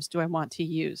platforms do I want to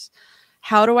use?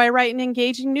 How do I write an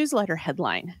engaging newsletter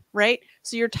headline, right?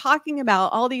 So you're talking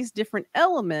about all these different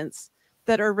elements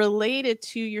that are related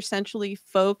to your centrally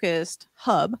focused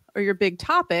hub or your big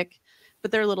topic,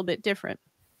 but they're a little bit different.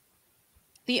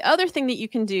 The other thing that you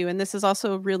can do, and this is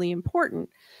also really important,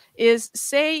 is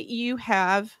say you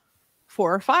have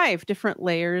 4 or 5 different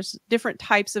layers, different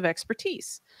types of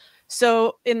expertise.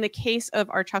 So in the case of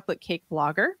our chocolate cake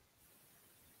blogger,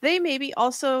 they maybe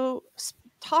also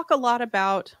talk a lot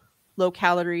about low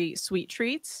calorie sweet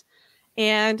treats,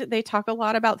 and they talk a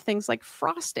lot about things like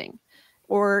frosting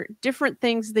or different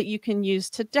things that you can use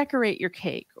to decorate your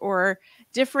cake or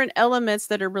different elements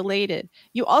that are related.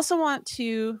 You also want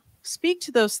to speak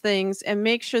to those things and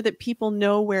make sure that people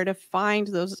know where to find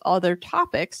those other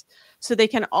topics, so they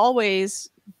can always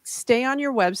stay on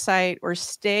your website or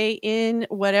stay in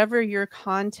whatever your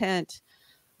content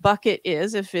bucket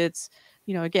is. If it's,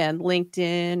 again,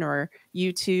 LinkedIn or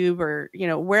YouTube or,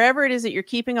 wherever it is that you're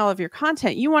keeping all of your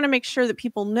content, you want to make sure that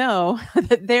people know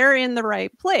that they're in the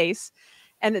right place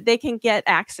and that they can get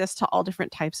access to all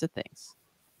different types of things.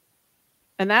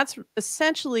 And that's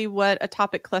essentially what a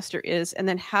topic cluster is, and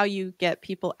then how you get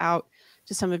people out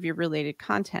to some of your related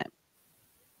content.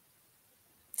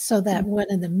 So that one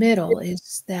in the middle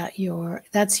is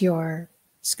that's your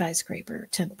skyscraper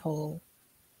tentpole.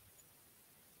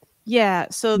 Yeah,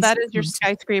 so that is your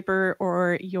skyscraper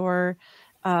or your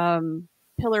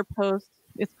pillar post.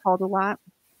 It's called a lot.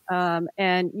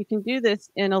 And you can do this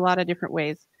in a lot of different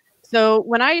ways. So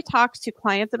when I talk to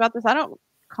clients about this, I don't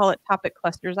call it topic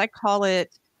clusters. I call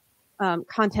it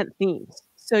content themes.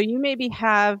 So you maybe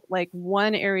have like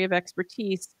one area of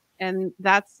expertise, and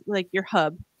that's like your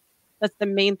hub. That's the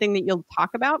main thing that you'll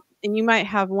talk about. And you might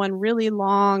have one really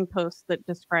long post that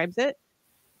describes it.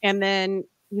 And then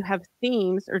you have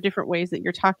themes or different ways that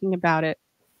you're talking about it.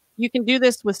 You can do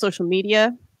this with social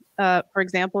media. For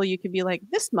example, you could be like,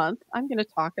 this month, I'm going to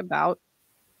talk about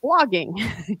blogging,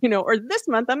 or this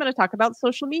month, I'm going to talk about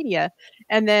social media.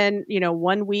 And then,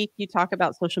 1 week you talk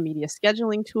about social media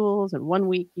scheduling tools. And 1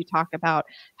 week you talk about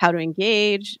how to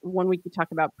engage. 1 week you talk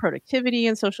about productivity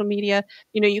in social media.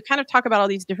 You kind of talk about all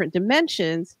these different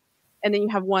dimensions, and then you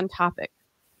have one topic.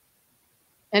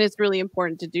 And it's really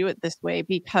important to do it this way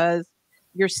because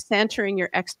you're centering your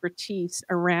expertise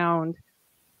around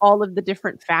all of the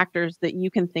different factors that you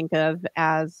can think of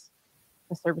as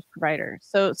a service provider.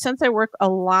 So since I work a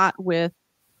lot with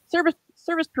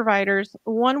service providers,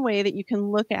 one way that you can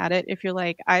look at it, if you're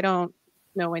like, I don't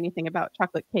know anything about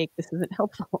chocolate cake, this isn't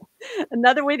helpful.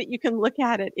 Another way that you can look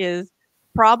at it is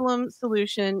problem,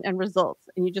 solution, and results.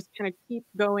 And you just kind of keep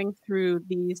going through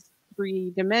these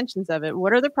 3 dimensions of it.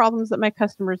 What are the problems that my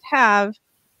customers have?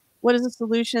 What is the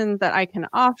solution that I can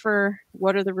offer?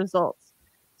 What are the results?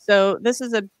 So this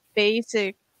is a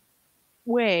basic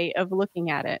way of looking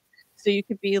at it. So you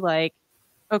could be like,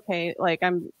 okay, like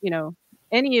I'm,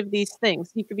 any of these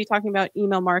things. You could be talking about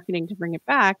email marketing to bring it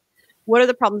back. What are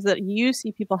the problems that you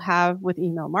see people have with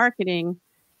email marketing?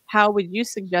 How would you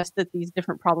suggest that these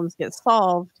different problems get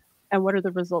solved? And what are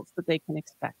the results that they can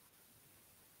expect?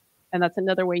 And that's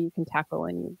another way you can tackle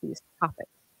any of these topics.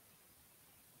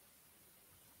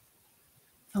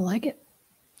 I like it.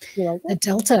 You like it? A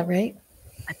delta, right?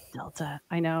 A delta.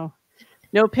 I know.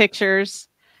 No pictures.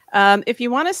 If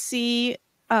you want to see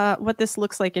what this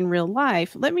looks like in real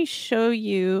life, let me show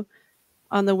you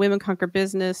on the Women Conquer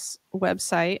Business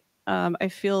website. I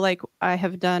feel like I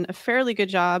have done a fairly good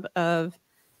job of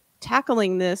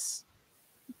tackling this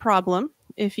problem.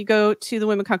 If you go to the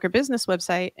Women Conquer Business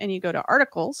website and you go to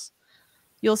articles,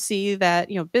 you'll see that,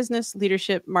 business,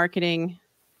 leadership, marketing,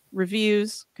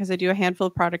 reviews, because I do a handful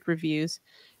of product reviews,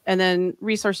 and then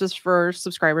resources for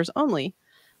subscribers only.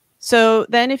 So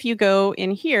then if you go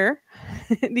in here,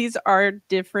 these are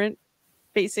different,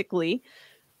 basically,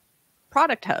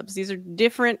 product hubs. These are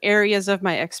different areas of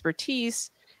my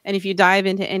expertise. And if you dive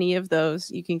into any of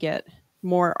those, you can get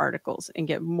more articles and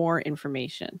get more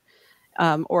information.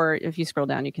 Or if you scroll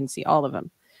down, you can see all of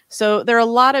them. So there are a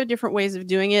lot of different ways of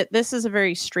doing it. This is a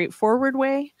very straightforward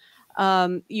way.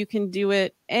 You can do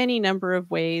it any number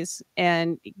of ways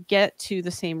and get to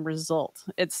the same result.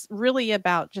 It's really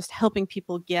about just helping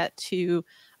people get to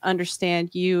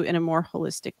understand you in a more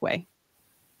holistic way.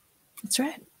 That's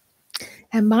right.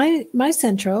 And my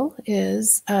central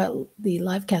is the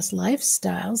livecast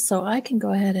lifestyle. So I can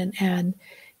go ahead and add,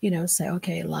 say,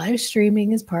 okay, live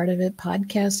streaming is part of it,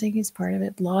 podcasting is part of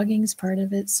it, blogging is part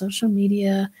of it, social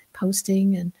media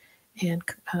posting and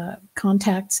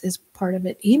contacts is part of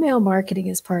it, email marketing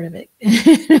is part of it.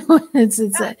 It's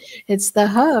the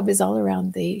hub is all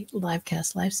around the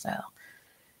livecast lifestyle.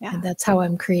 Yeah. And that's how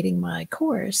I'm creating my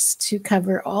course to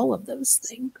cover all of those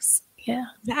things. Yeah.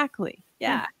 Exactly.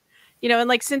 Yeah. And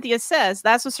like Cynthia says,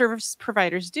 that's what service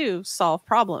providers do, solve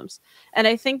problems. And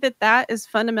I think that that is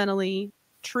fundamentally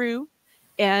true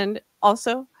and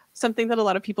also something that a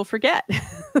lot of people forget.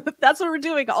 That's what we're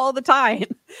doing all the time.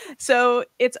 So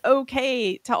it's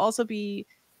okay to also be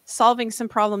solving some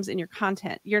problems in your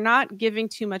content. You're not giving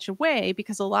too much away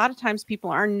because a lot of times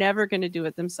people are never going to do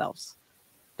it themselves.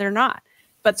 They're not,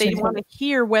 but they want to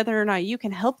hear whether or not you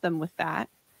can help them with that.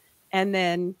 And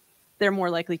then they're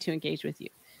more likely to engage with you.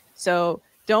 So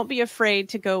don't be afraid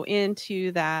to go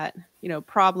into that,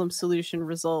 problem, solution,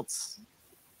 results,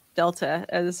 delta,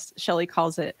 as Shelley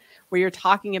calls it, where you're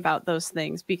talking about those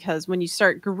things. Because when you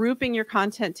start grouping your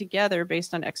content together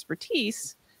based on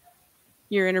expertise,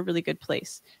 you're in a really good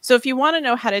place. So if you want to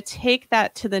know how to take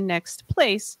that to the next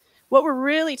place, what we're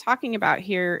really talking about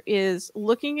here is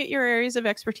looking at your areas of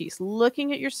expertise,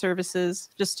 looking at your services,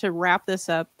 just to wrap this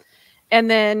up, and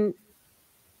then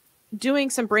doing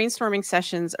some brainstorming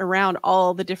sessions around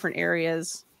all the different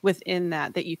areas within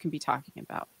that you can be talking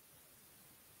about.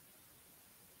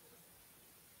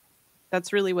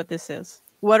 That's really what this is.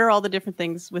 What are all the different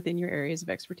things within your areas of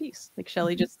expertise? Like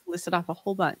Shelley just listed off a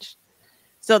whole bunch.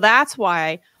 So that's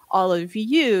why all of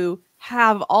you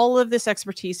have all of this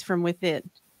expertise from within.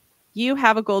 You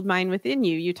have a gold mine within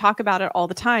you. You talk about it all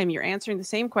the time. You're answering the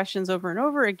same questions over and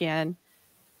over again.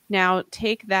 Now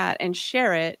take that and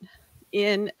share it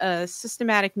in a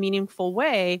systematic, meaningful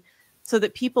way so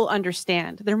that people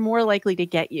understand. They're more likely to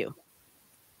get you.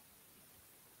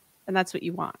 And that's what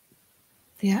you want.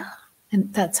 Yeah.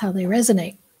 And that's how they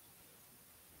resonate.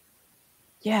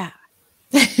 Yeah.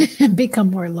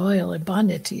 Become more loyal and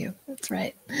bonded to you. That's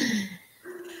right.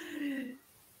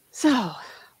 So,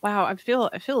 wow, I feel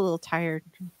a little tired.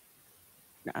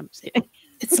 No, I'm just kidding.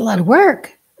 It's a lot of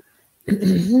work.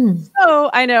 So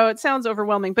I know it sounds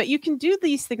overwhelming, but you can do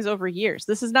these things over years.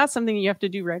 This is not something you have to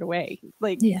do right away.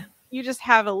 Like, yeah, you just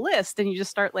have a list and you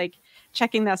just start like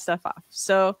checking that stuff off.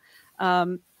 So,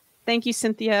 thank you,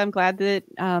 Cynthia. I'm glad that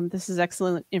this is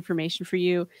excellent information for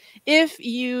you. If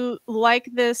you like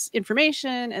this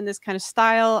information and this kind of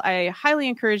style, I highly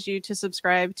encourage you to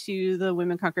subscribe to the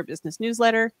Women Conquer Business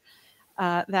newsletter.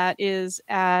 That is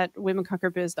at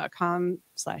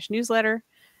womenconquerbiz.com/newsletter.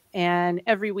 And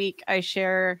every week I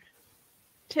share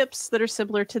tips that are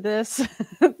similar to this,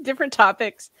 different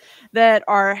topics that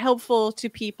are helpful to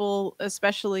people,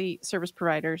 especially service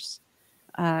providers,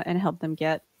 and help them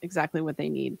get exactly what they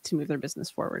need to move their business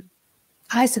forward.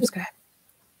 I subscribe.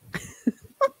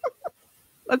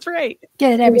 That's right.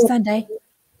 Get it every Sunday.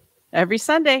 Every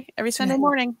Sunday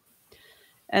morning.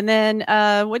 And then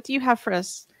what do you have for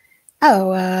us?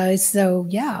 Oh, so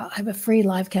yeah, I have a free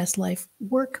Livecast Life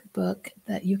workbook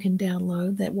that you can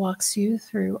download that walks you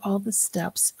through all the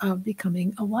steps of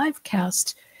becoming a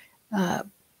Livecast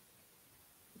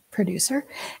producer.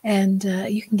 And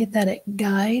you can get that at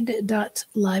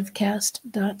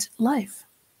guide.livecast.life.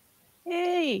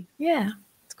 Hey. Yeah.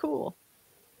 It's cool.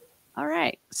 All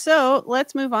right. So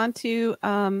let's move on to,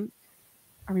 are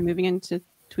we moving into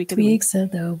Tweaks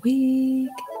of the week?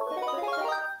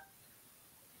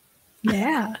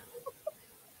 Yeah.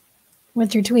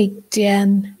 What's your tweak,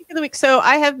 Jen? Tweak of the week. So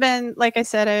I have been, like I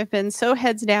said, I've been so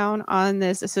heads down on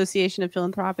this Association of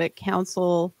Philanthropic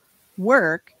Council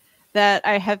work that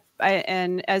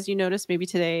and as you noticed, maybe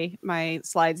today, my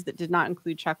slides that did not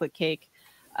include chocolate cake,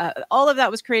 all of that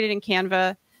was created in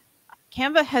Canva.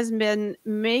 Canva has been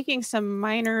making some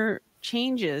minor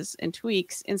changes and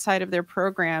tweaks inside of their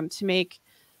program to make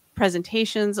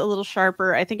presentations a little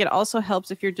sharper. I think it also helps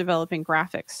if you're developing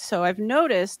graphics. So I've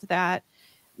noticed that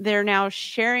they're now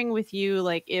sharing with you,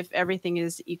 like, if everything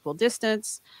is equal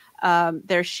distance.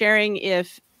 They're sharing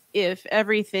if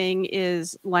everything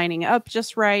is lining up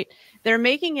just right. They're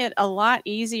making it a lot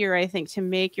easier, I think, to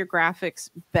make your graphics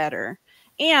better.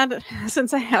 And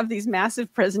since I have these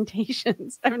massive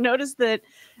presentations, I've noticed that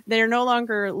they're no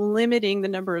longer limiting the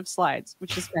number of slides,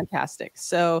 which is fantastic.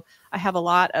 So I have a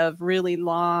lot of really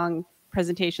long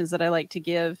presentations that I like to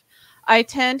give. I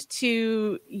tend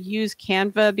to use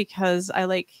Canva because I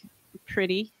like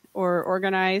pretty or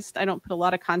organized. I don't put a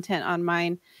lot of content on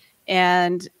mine.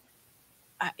 And,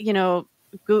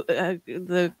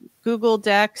 the Google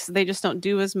Decks, they just don't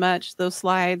do as much. Those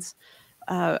slides,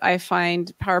 I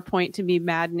find PowerPoint to be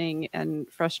maddening and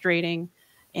frustrating.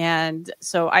 And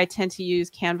so I tend to use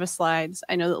Canva slides.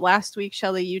 I know that last week,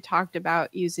 Shelley, you talked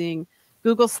about using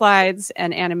Google Slides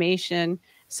and animation.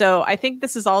 So I think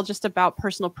this is all just about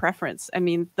personal preference. I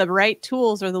mean, the right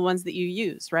tools are the ones that you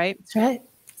use, right? That's right.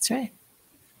 That's right.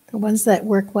 The ones that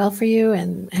work well for you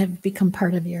and have become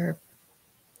part of your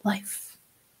life.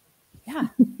 Yeah.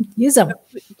 Use them.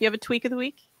 Do you have a tweak of the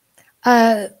week?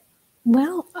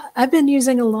 Well, I've been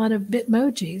using a lot of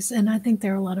Bitmojis, and I think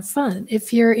they're a lot of fun.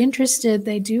 If you're interested,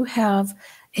 they do have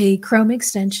a Chrome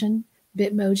extension,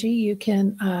 Bitmoji. You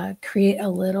can create a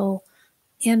little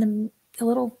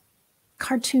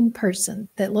cartoon person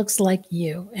that looks like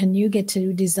you, and you get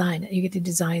to design it. You get to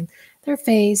design their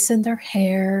face and their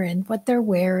hair and what they're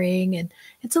wearing, and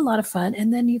it's a lot of fun.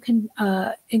 And then you can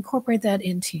incorporate that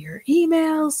into your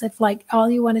emails. If like all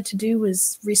you wanted to do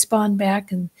was respond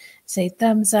back and say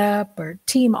thumbs up or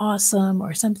team awesome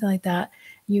or something like that,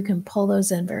 you can pull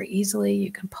those in very easily.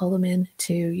 You can pull them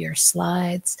into your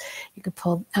slides.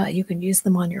 You can use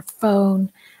them on your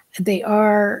phone. They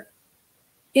are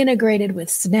integrated with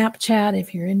Snapchat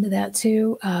if you're into that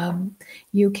too.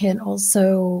 You can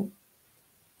also,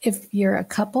 if you're a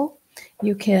couple,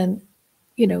 you can,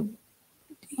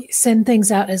 send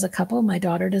things out as a couple. My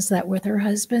daughter does that with her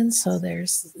husband. So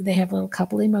they have little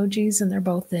couple emojis and they're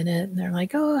both in it. And they're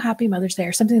like, oh, happy Mother's Day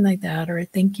or something like that, or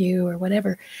thank you or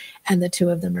whatever. And the two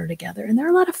of them are together and they're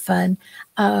a lot of fun.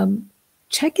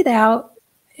 Check it out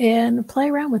and play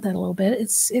around with it a little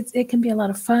bit. It can be a lot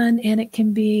of fun, and it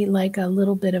can be like a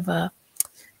little bit of a,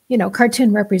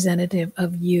 cartoon representative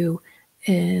of you.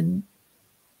 And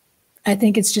I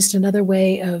think it's just another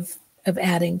way of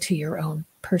adding to your own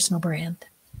personal brand.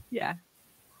 Yeah.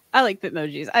 I like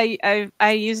Bitmojis.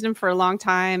 I used them for a long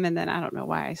time, and then I don't know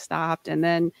why I stopped. And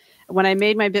then when I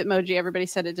made my Bitmoji, everybody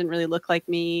said it didn't really look like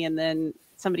me. And then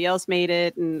somebody else made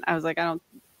it, and I was like, I don't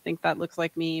think that looks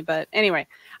like me. But anyway,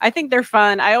 I think they're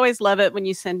fun. I always love it when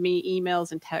you send me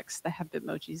emails and texts that have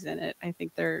Bitmojis in it. I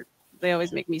think they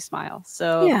always make me smile.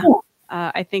 So yeah.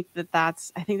 I think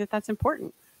that's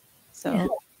important. So yeah.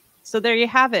 So there you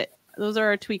have it. Those are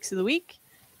our tweaks of the week.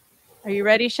 Are you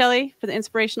ready, Shelley, for the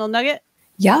inspirational nugget?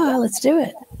 Yeah, let's do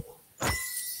it.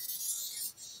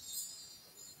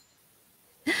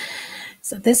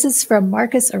 So this is from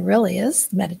Marcus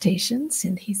Aurelius Meditations,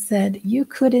 and he said, you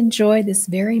could enjoy this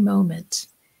very moment,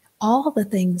 all the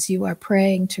things you are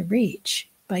praying to reach,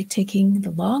 by taking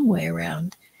the long way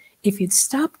around, if you'd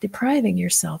stop depriving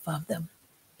yourself of them.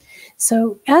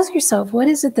 So ask yourself, what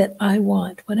is it that I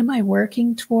want? What am I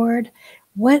working toward?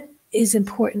 What is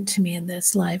important to me in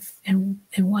this life, and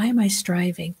why am I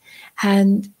striving?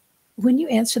 And when you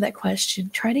answer that question,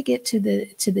 try to get to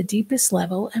the deepest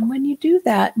level. And when you do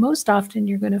that, most often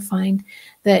you're going to find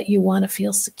that you want to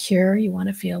feel secure, you want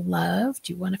to feel loved,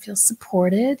 you want to feel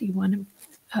supported,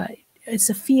 it's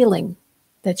a feeling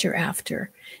that you're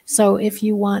after. So if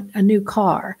you want a new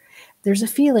car, there's a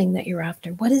feeling that you're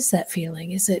after. What is that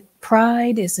feeling? Is it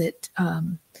pride? Is it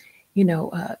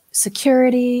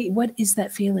security? What is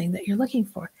that feeling that you're looking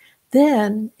for?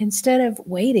 Then, instead of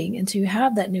waiting until you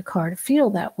have that new car to feel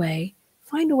that way,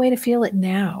 find a way to feel it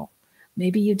now.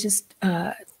 Maybe you just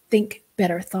think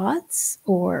better thoughts,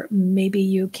 or maybe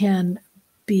you can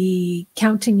be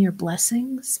counting your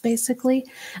blessings, basically,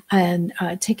 and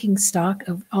taking stock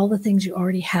of all the things you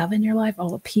already have in your life, all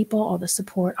the people, all the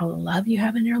support, all the love you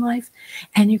have in your life.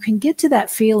 And you can get to that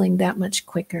feeling that much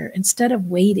quicker instead of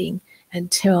waiting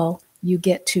until you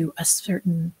get to a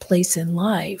certain place in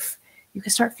life. You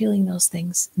can start feeling those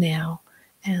things now.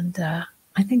 And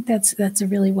I think that's a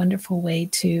really wonderful way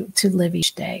to live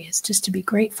each day, is just to be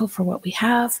grateful for what we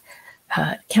have,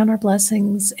 count our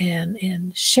blessings,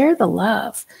 and share the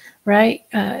love, right?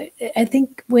 I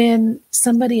think when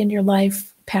somebody in your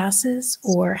life passes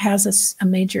or has a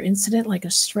major incident like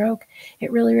a stroke, it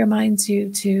really reminds you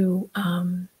to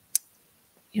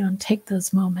take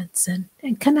those moments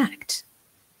and connect.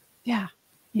 Yeah.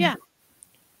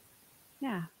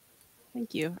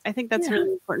 Thank you. I think that's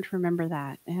really important to remember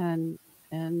that. And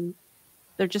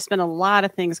there've just been a lot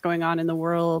of things going on in the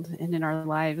world and in our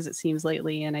lives, it seems,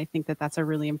 lately. And I think that that's a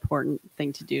really important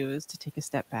thing to do, is to take a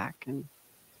step back and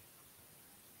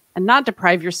not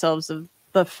deprive yourselves of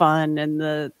the fun and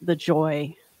the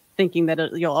joy, thinking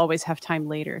that you'll always have time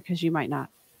later, because you might not.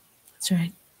 That's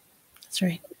right. That's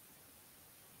right.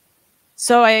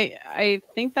 So I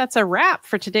think that's a wrap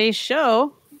for today's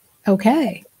show.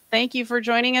 Okay. Thank you for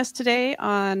joining us today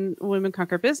on Women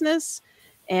Conquer Business.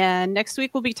 And next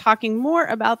week, we'll be talking more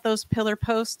about those pillar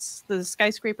posts, the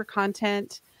skyscraper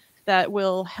content, that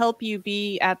will help you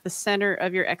be at the center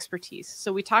of your expertise.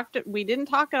 So we didn't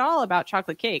talk at all about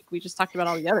chocolate cake. We just talked about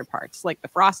all the other parts, like the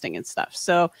frosting and stuff.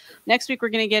 So next week, we're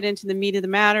going to get into the meat of the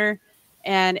matter.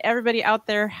 And everybody out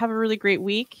there, have a really great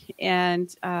week.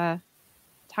 And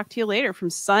talk to you later from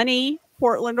sunny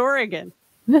Portland, Oregon.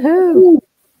 Woohoo!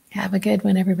 Have a good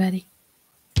one, everybody.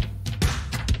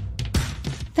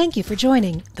 Thank you for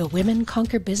joining the Women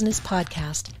Conquer Business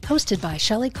podcast, hosted by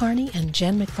Shelley Carney and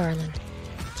Jen McFarland.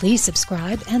 Please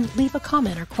subscribe and leave a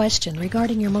comment or question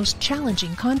regarding your most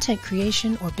challenging content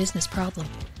creation or business problem.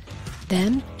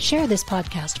 Then share this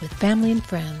podcast with family and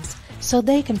friends so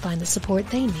they can find the support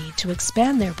they need to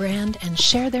expand their brand and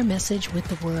share their message with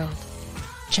the world.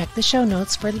 Check the show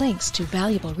notes for links to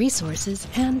valuable resources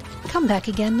and come back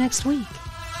again next week.